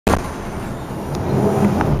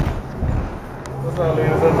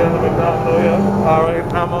ladies and gentlemen, down below here. All right,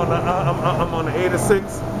 I'm on the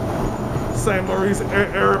 86 St. Maurice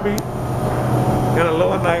Araby in a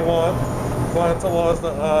lower night one, going towards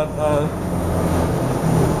the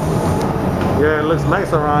yeah, it looks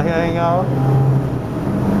nice around here, ain't y'all?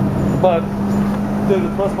 But there's a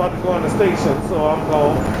bus about to go on the station, so I'm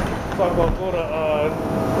gonna go to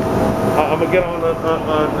I'm gonna get on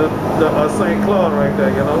the St. Claude right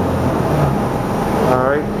there, you know. All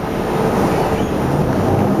right.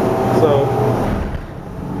 So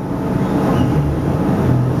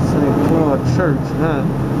St. Claude Church, huh?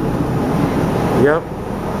 Yep.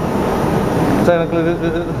 Technically,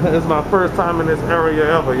 it's my first time in this area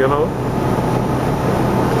ever, you know.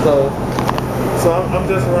 So I'm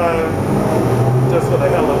just riding just for the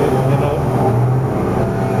hell of it, you know.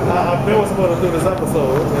 I've been supposed to do this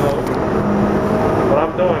episode, you know, but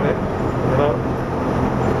I'm doing it, you know.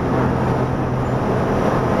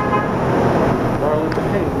 Martin Luther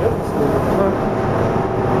King Middle School, huh?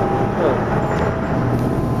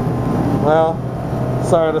 Well,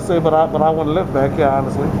 sorry to say, but I want to live back here,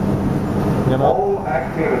 honestly. You know? All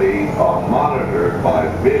activities are monitored by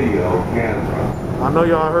video camera. I know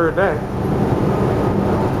y'all heard that.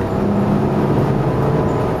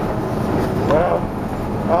 Well,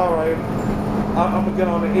 all right. I'm gonna get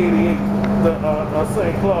on the 88, the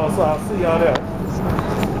St. Claude, so I'll see y'all there.